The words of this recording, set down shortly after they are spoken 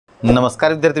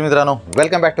नमस्कार विद्यार्थी मित्रांनो,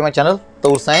 welcome back to my channel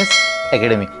TAUR Science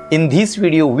Academy. In this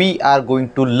video we are going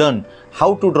to learn how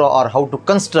to draw or how to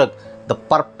construct the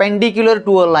perpendicular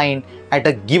to a line at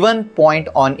a given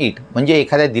point on it. म्हणजे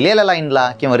एखाद्या दिलेल्या लाईनला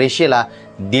किंवा रेषेला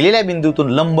दिलेल्या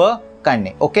बिंदूतून लंब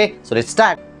काढणे. Okay, so let's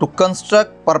start. To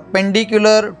construct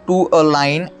perpendicular to a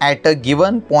line at a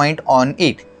given point on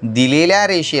it. दिलेल्या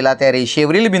रेषेला त्या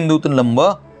रेषेवरील बिंदूतून लंब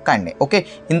काढणे. Okay,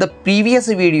 in the previous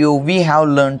video we have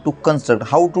learn to construct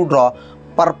how to draw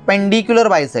perpendicular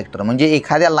bisector. म्हणजे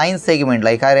एखाद्या line सेगमेंटला,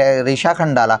 एखाद्या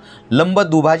रेषाखंडाला लंब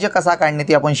दुभाजक कसा काढणे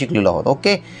ते आपण शिकलेलो आहोत.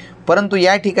 ओके, परंतु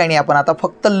या ठिकाणी आपण आता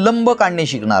फक्त लंब काढणे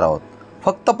शिकणार आहोत,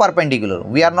 फक्त perpendicular.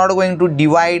 We R not going to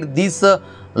divide this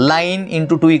line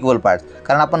into two equal parts,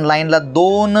 कारण आपण लाईनला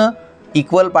दोन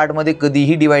इक्वल पार्टमध्ये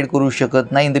कधीही डिवाइड करू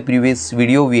शकत नाही. In the previous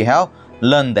video we have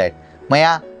learn that. मग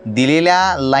या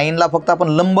दिलेल्या लाईनला फक्त आपण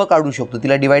लंब काढू शकतो,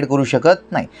 तिला डिवाइड करू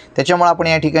शकत नाही. त्याच्यामुळे आपण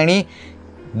या ठिकाणी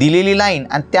दिलेली लाईन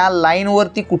आणि त्या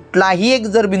लाईनवरती कुठलाही एक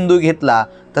जर बिंदू घेतला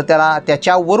तर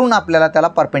त्याच्यावरून आपल्याला त्याला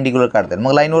परपेंडिक्युलर काढता येईल.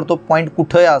 मग लाईनवर तो पॉईंट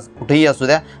कुठेही असू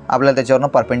द्या, आपल्याला त्याच्यावरनं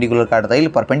परपेंडिक्युलर काढता येईल.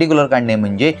 परपेंडिक्युलर काढणे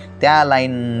म्हणजे त्या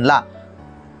लाईनला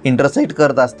इंटरसेक्ट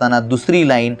करत असताना दुसरी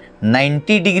लाईन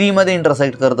 90 डिग्रीमध्ये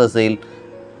इंटरसेक्ट करत असेल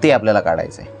ते आपल्याला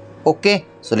काढायचं आहे. Okay,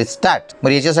 so let's start.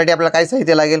 मग याच्यासाठी आपल्याला काय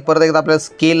साहित्य लागेल? परत एकदा आपल्याला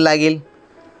स्केल लागेल,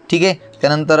 ठीक आहे.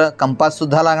 त्यानंतर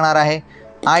कंपाससुद्धा लागणार आहे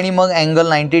आणि मग अँगल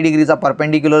 90 डिग्रीचा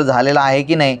परपेंडिक्युलर झालेला आहे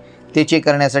की नाही ते चेक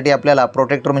करण्यासाठी आपल्याला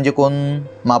प्रोटेक्टर म्हणजे कोन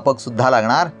मापकसुद्धा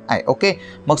लागणार आहे. ओके,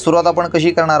 मग सुरुवात आपण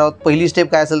कशी करणार आहोत? पहिली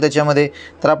स्टेप काय असेल त्याच्यामध्ये,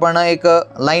 तर आपण एक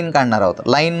लाईन काढणार आहोत.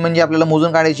 लाईन म्हणजे आपल्याला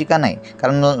मोजून काढायची का नाही,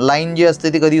 कारण लाईन जी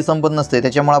असते ती कधी संपत नसते.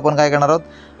 त्याच्यामुळे आपण काय करणार आहोत,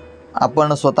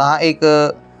 आपण स्वतः एक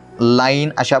लाईन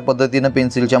अशा पद्धतीनं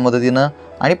पेन्सिलच्या मदतीनं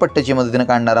आणि पट्ट्याच्या मदतीनं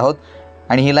काढणार आहोत.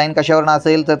 आणि ही लाईन कशावरून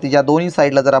असेल तर तिच्या दोन्ही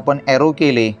साईडला जर आपण ॲरो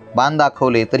केले, बाण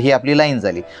दाखवले तर ही आपली लाईन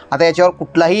झाली. आता याच्यावर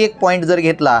कुठलाही एक पॉईंट जर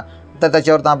घेतला तर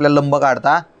त्याच्यावर आपल्याला लंब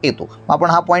काढता येतो. आपण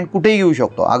हा पॉईंट कुठेही घेऊ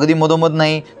शकतो, अगदी मधोमध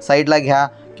नाही, साईडला घ्या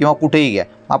किंवा कुठेही घ्या.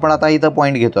 आपण आता इथं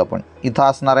पॉईंट घेतो, आपण इथं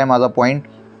असणार आहे माझा पॉईंट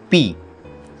पी.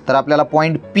 तर आपल्याला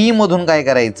पॉईंट पी मधून काय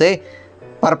करायचं आहे,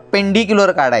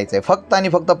 परपेंडिक्युलर काढायचं आहे. फक्त आणि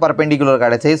फक्त परपेंडिक्युलर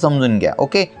काढायचं हे समजून घ्या.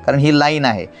 ओके, कारण ही लाईन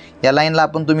आहे. या लाईनला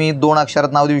आपण तुम्ही 2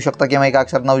 अक्षरात नाव देऊ शकता किंवा 1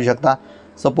 अक्षरात नाव देऊ शकता.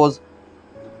 Suppose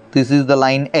this is the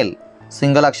line L.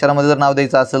 Single अक्षरामध्ये जर नाव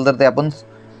द्यायचं असेल तर ते आपण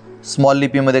स्मॉल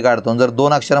लिपीमध्ये काढतो. जर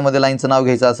 2 अक्षरामध्ये लाईनचं नाव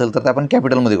घ्यायचं असेल तर ते आपण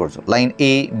कॅपिटलमध्ये काढतो. लाईन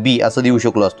ए बी असं देऊ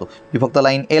शकलो असतो. मी फक्त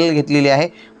लाईन एल घेतलेली आहे.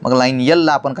 मग लाईन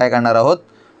एलला आपण काय काढणार आहोत,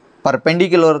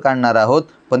 परपेंडिक्युलर काढणार आहोत.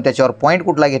 पण त्याच्यावर पॉईंट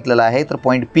कुठला घेतलेला आहे तर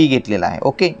पॉईंट पी घेतलेला आहे.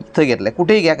 ओके, इथं घेतलं आहे,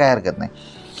 कुठेही घ्या, काय हरकत नाही.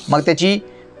 मग त्याची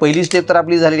पहिली स्टेप तर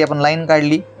आपली झालेली. आपण लाईन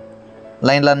काढली,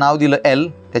 लाईनला नाव दिलं एल,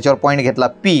 त्याच्यावर पॉईंट घेतला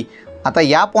पी. आता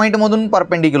या पॉईंटमधून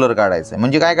परपेंडिक्युलर काढायचं आहे.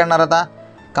 म्हणजे काय करणार, आता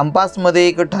कंपासमध्ये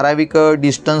एक ठराविक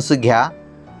डिस्टन्स घ्या,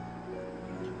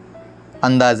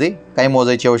 अंदाजे काही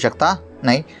मोजायची आवश्यकता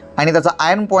नाही. आणि त्याचा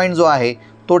आयर्न पॉईंट जो आहे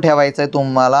तो ठेवायचा आहे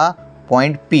तुम्हाला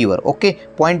पॉईंट पीवर. ओके,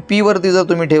 पॉईंट पीवरती जर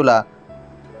तुम्ही ठेवला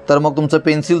तर मग तुमचं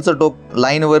पेन्सिलचं टोक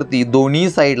लाईनवरती दोन्ही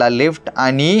साईडला, लेफ्ट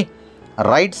आणि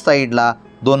राईट साईडला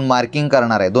 2 मार्किंग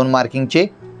करणार आहे, 2 मार्किंगचे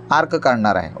आर्क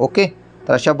काढणार आहे. ओके,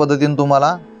 तर अशा पद्धतीने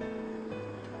तुम्हाला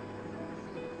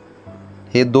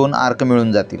हे 2 आर्क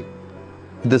मिळून जातील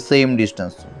द सेम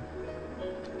डिस्टन्स.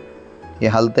 हे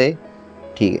हलतंय,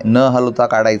 ठीक आहे, न हलवता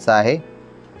काढायचं आहे.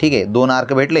 ठीक आहे, 2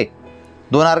 आर्क भेटले.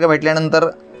 2 आर्क भेटल्यानंतर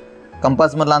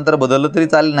कंपासमधलं अंतर बदललं तरी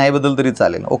चालेल, नाही बदललं तरी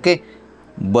चालेल. ओके,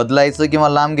 बदलायचं किंवा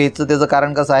लांब घ्यायचं त्याचं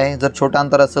कारण कसं आहे, जर छोटं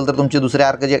अंतर असेल तर तुमचे दुसरे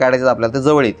आर्क जे काढायचे आपल्याला ते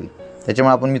जवळ येतील.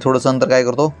 त्याच्यामुळे मी थोडंसं अंतर काय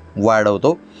करतो,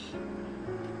 वाढवतो.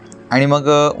 आणि मग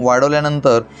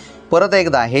वाढवल्यानंतर परत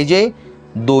एकदा हे जे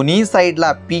दोन्ही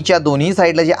साईडला, पीच्या दोन्ही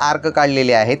साईडला जे आर्क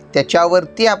काढलेले आहेत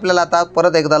त्याच्यावरती आपल्याला आता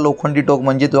परत एकदा लोखंडी टोक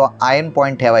म्हणजे तो आयर्न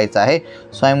पॉईंट ठेवायचा आहे.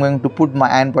 So I am going to put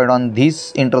my iron point on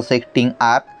this intersecting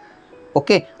arc.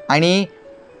 Okay, आणि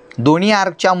दोन्ही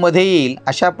आर्कच्या मध्ये येईल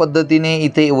अशा पद्धतीने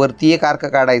इथे वरती एक आर्क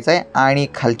काढायचा आहे आणि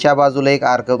खालच्या बाजूला एक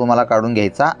आर्क तुम्हाला काढून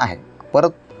घ्यायचा आहे. परत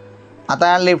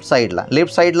आता लेफ्ट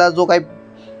साईडला जो काही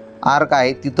आर्क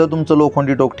आहे तिथं तुमचं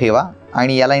लोखंडी टोक ठेवा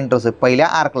आणि याला पहिल्या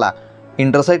आर्कला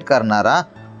इंटरसेक्ट करणारा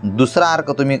दुसरा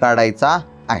आर्क तुम्ही काढायचा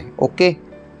आहे. ओके,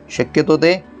 शक्यतो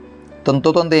ते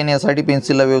तंतोतंत येण्यासाठी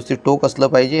पेन्सिलला व्यवस्थित टोक असलं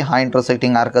पाहिजे. हा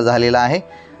इंटरसेक्टिंग आर्क झालेला आहे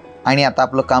आणि आता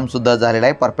आपलं कामसुद्धा झालेलं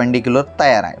आहे, परपेंडिक्युलर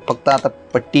तयार आहे. फक्त आता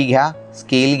पट्टी घ्या,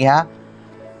 स्केल घ्या,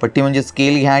 पट्टी म्हणजे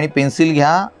स्केल घ्या आणि पेन्सिल घ्या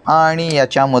आणि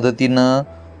याच्या मदतीनं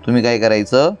तुम्ही काय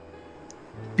करायचं,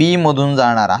 पीमधून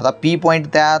जाणार. आता पी पॉईंट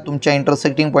त्या तुमच्या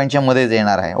इंटरसेक्टिंग पॉईंटच्या मध्येच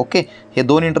येणार आहे. ओके, हे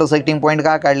 2 इंटरसेक्टिंग पॉईंट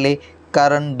का काढले,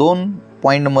 कारण 2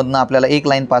 पॉईंटमधनं आपल्याला एक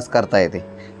लाईन पास करता येते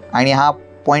आणि हा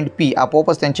पॉईंट पी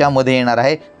आपोआपच त्यांच्यामध्ये येणार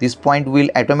आहे. दिस point will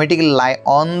automatically lie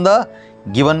on the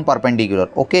given perpendicular.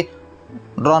 Okay,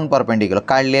 drawn perpendicular,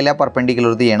 काढलेल्या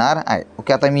परपेंडिक्युलरवरती येणार आहे.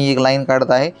 ओके, आता मी एक लाईन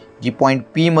काढत आहे जी पॉईंट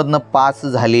पी मधनं पास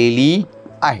झालेली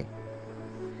आहे.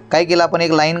 काय केलं आपण,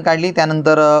 एक लाईन काढली,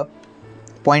 त्यानंतर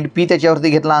पॉईंट पी त्याच्यावरती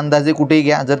घेतला, अंदाजे कुठेही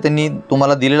घ्या, जर त्यांनी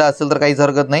तुम्हाला दिलेलं असेल तर काहीच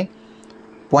हरकत नाही.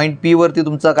 पॉईंट पी वरती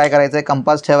तुमचं काय करायचं आहे,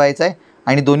 कंपास ठेवायचा आहे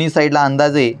आणि दोन्ही साईडला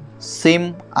अंदाजे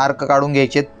सेम आर्क काढून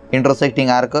घ्यायचेत, इंटरसेक्टिंग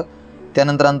आर्क.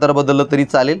 त्यानंतर अंतर बदललं तरी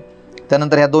चालेल.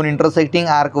 त्यानंतर ह्या दोन इंटरसेक्टिंग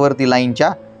आर्कवरती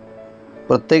लाईनच्या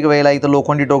प्रत्येक वेळेला इथं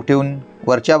लोखंडी टोक ठेवून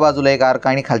वरच्या बाजूला एक आर्क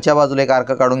आणि खालच्या बाजूला एक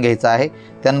आर्क काढून घ्यायचा आहे.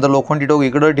 त्यानंतर लोखंडी टोक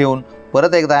इकडं ठेवून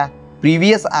परत एकदा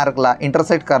प्रिव्हियस आर्कला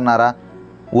इंटरसेक्ट करणारा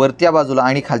वरच्या बाजूला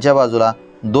आणि खालच्या बाजूला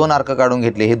दोन आर्क काढून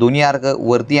घेतले. हे दोन्ही आर्क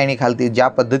वरती आणि खालती ज्या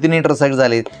पद्धतीने इंटरसेक्ट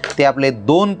झाले ते आपले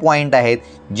 2 पॉईंट आहेत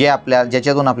जे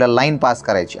ज्याच्यातून आपल्याला लाईन पास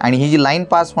करायची. आणि ही जी लाईन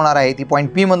पास होणार आहे ती पॉईंट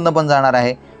पी मधनं पण जाणार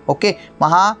आहे. ओके,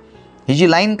 मग ही जी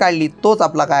लाईन काढली तोच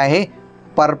आपला काय आहे,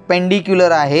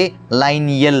 परपेंडिक्युलर आहे लाईन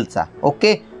एलचा.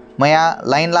 ओके, मग या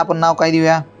लाईनला आपण नाव काय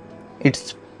देऊया,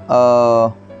 it's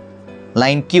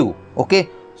line Q. Okay,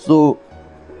 so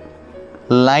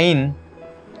line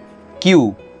Q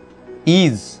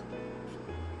is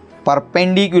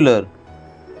perpendicular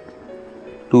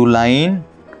to line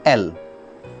L.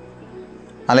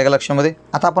 आलं का लक्षामध्ये.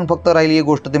 आता आपण फक्त राहिली एक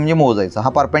गोष्ट ते म्हणजे मोजायचं. हा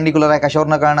परपेंडिक्युलर आहे,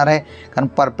 कशावरनं कळणार आहे, कारण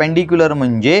परपेंडिक्युलर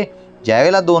म्हणजे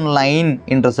ज्यावेळेला दोन लाईन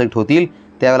इंटरसेक्ट होतील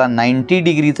त्यावेळेला 90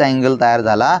 डिग्रीचा अँगल तयार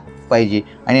झाला पाहिजे.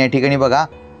 आणि या ठिकाणी बघा,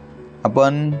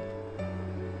 आपण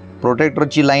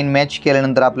प्रोटेक्टरची लाईन मॅच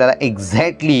केल्यानंतर आपल्याला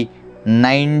एक्झॅक्टली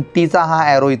 90चा हा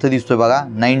ॲरो इथं दिसतोय बघा,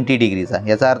 90 डिग्रीचा.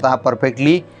 याचा अर्थ हा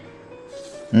परफेक्टली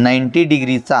 90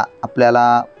 डिग्रीचा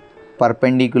आपल्याला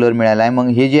परपेंडिक्युलर मिळाला आहे. मग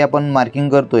हे जे आपण मार्किंग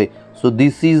करतोय, so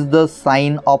this is the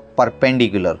sine of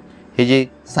perpendicular. हे जे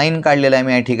साईन काढलेलं आहे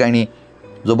मी या ठिकाणी,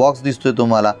 जो बॉक्स दिसतोय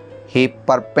तुम्हाला, हे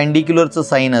परपेंडिक्युलरचं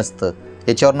साईन असतं.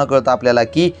 याच्यावरनं कळतं आपल्याला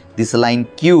की दिस line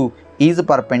Q is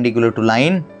perpendicular to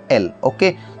line L.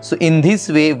 Okay, so in this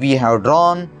way we have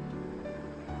drawn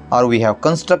or we have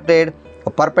constructed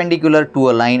a perpendicular to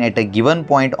a line at a given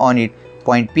point on it.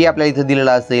 Point P आपल्याला इथं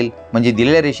दिलेला असेल म्हणजे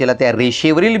दिलेल्या रेषेला त्या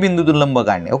रेषेवरील बिंदूतून लंब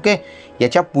काढणे. ओके,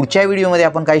 याच्या पुढच्या व्हिडिओमध्ये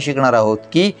आपण काय शिकणार आहोत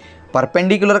की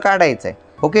परपेंडिक्युलर काढायचं आहे.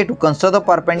 Okay, to construct the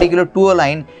perpendicular to a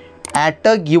line at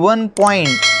a given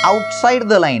point outside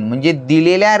the line, म्हणजे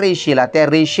दिलेल्या रेषेला त्या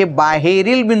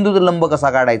रेषेबाहेरील बिंदूतून लंब कसा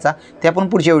काढायचा ते आपण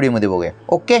पुढच्या व्हिडिओमध्ये बघूया.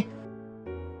 ओके.